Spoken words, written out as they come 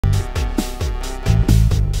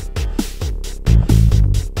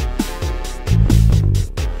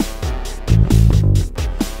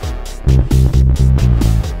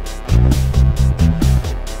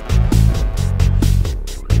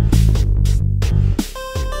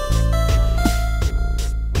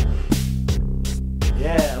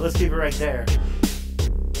right there.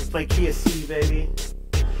 Let's play key of C, baby.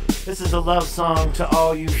 This is a love song to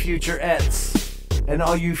all you futurettes and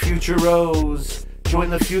all you futuros. Join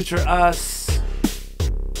the future us.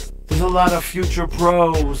 There's a lot of future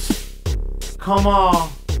pros. Come on,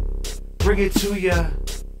 bring it to ya.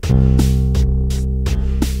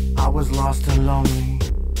 I was lost and lonely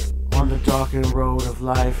on the darkened road of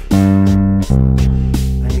life.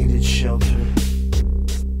 I needed shelter.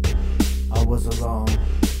 I was alone.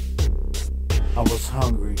 I was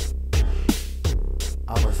hungry.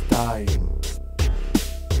 I was dying.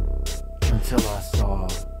 Until I saw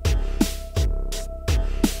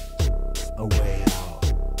a way out.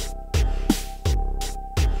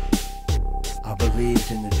 I believed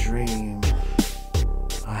in the dream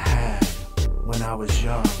I had when I was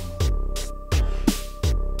young.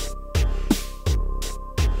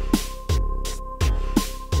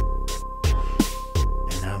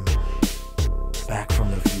 And I'm back from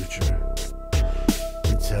the future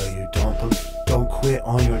to tell you, don't quit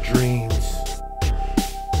on your dreams.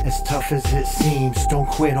 As tough as it seems, don't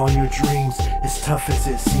quit on your dreams. As tough as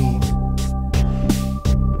it seems.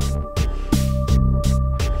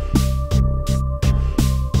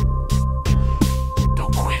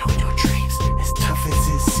 Don't quit on your dreams. As tough as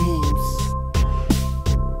it seems.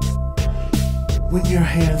 When your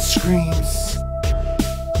hand screams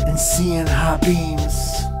and seeing high beams,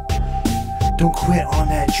 don't quit on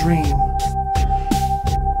that dream.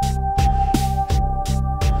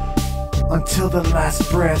 Until the last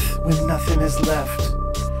breath, when nothing is left,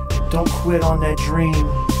 don't quit on that dream.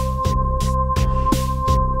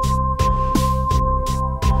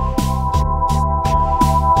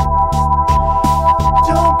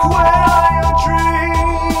 Don't quit on your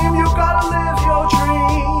dream. You gotta live your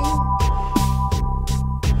dream.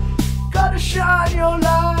 Gotta shine your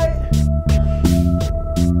light.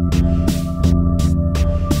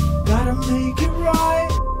 Gotta make it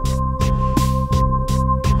right.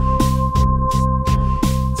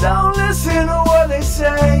 Don't listen to what they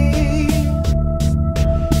say.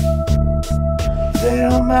 They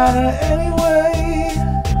don't matter anyway.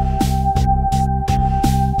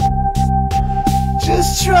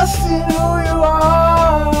 Just trust in who you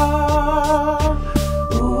are.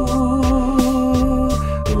 Ooh,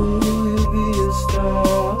 you'll be a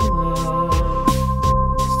star.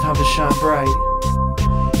 It's time to shine bright.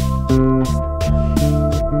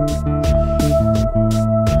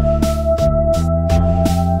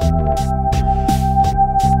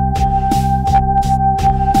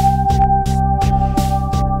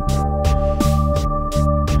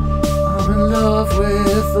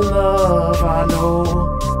 With the love I know,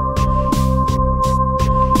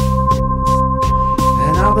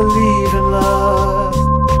 and I believe in love.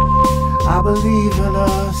 I believe in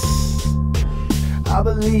us. I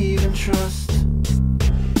believe in trust.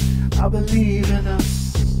 I believe in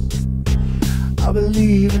us. I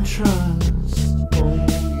believe in trust. Oh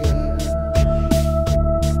yeah.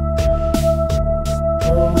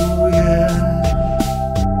 Oh yeah.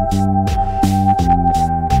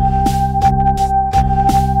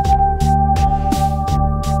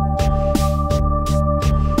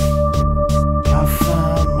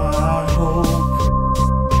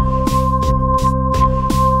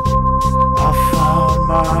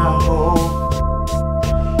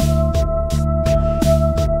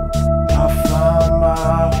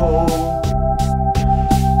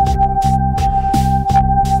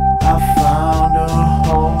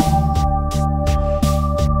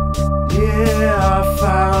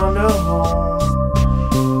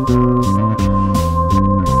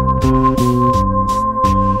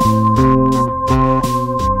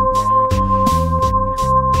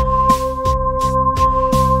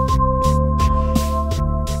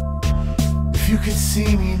 If you could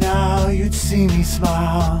see me now, you'd see me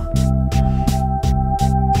smile.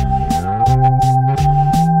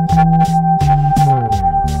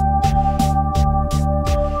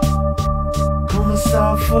 Come and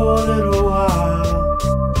stop for a little while.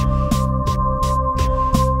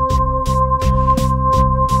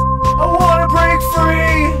 I wanna break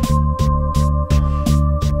free.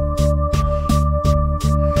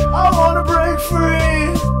 I wanna break free.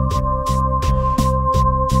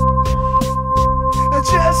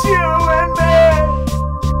 Just you and me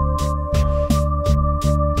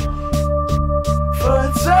for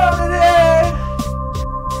eternity.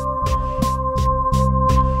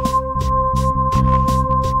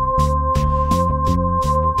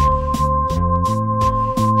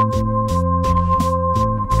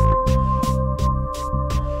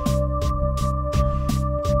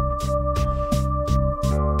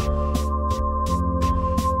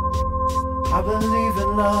 I believe in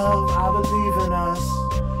love, I believe in us.